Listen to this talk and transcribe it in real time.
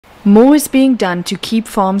More is being done to keep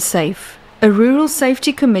farms safe. A rural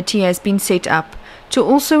safety committee has been set up to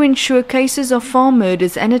also ensure cases of farm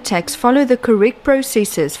murders and attacks follow the correct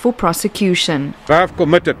processes for prosecution. I have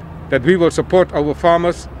committed that we will support our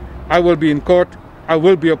farmers. I will be in court. I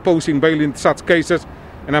will be opposing bail in such cases,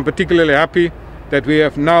 and I'm particularly happy that we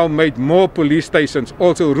have now made more police stations,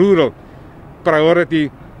 also rural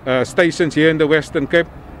priority stations here in the Western Cape,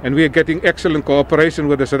 and we are getting excellent cooperation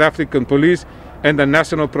with the South African Police and the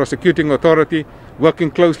National Prosecuting Authority, working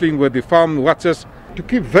closely with the farm watchers. To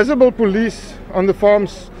keep visible police on the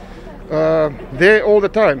farms there all the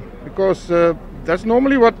time, because that's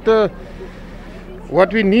normally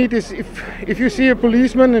what we need is if you see a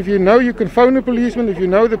policeman, if you know you can phone a policeman, if you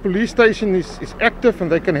know the police station is active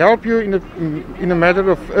and they can help you in a matter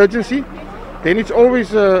of urgency, then it's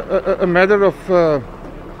always a matter of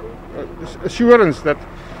assurance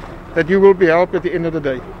that you will be helped at the end of the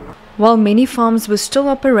day. While many farms were still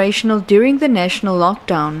operational during the national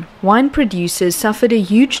lockdown, wine producers suffered a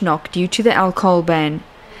huge knock due to the alcohol ban.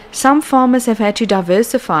 Some farmers have had to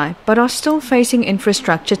diversify, but are still facing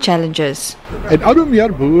infrastructure challenges.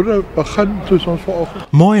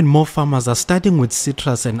 More and more farmers are starting with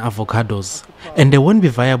citrus and avocados, and they won't be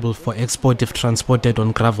viable for export if transported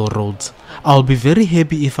on gravel roads. I'll be very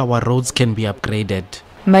happy if our roads can be upgraded.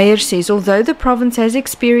 Meyer says although the province has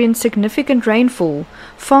experienced significant rainfall,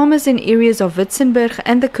 farmers in areas of Witzenberg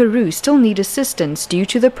and the Karoo still need assistance due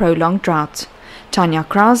to the prolonged drought. Tanya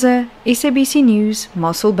Krause, SABC News,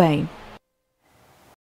 Mossel Bay.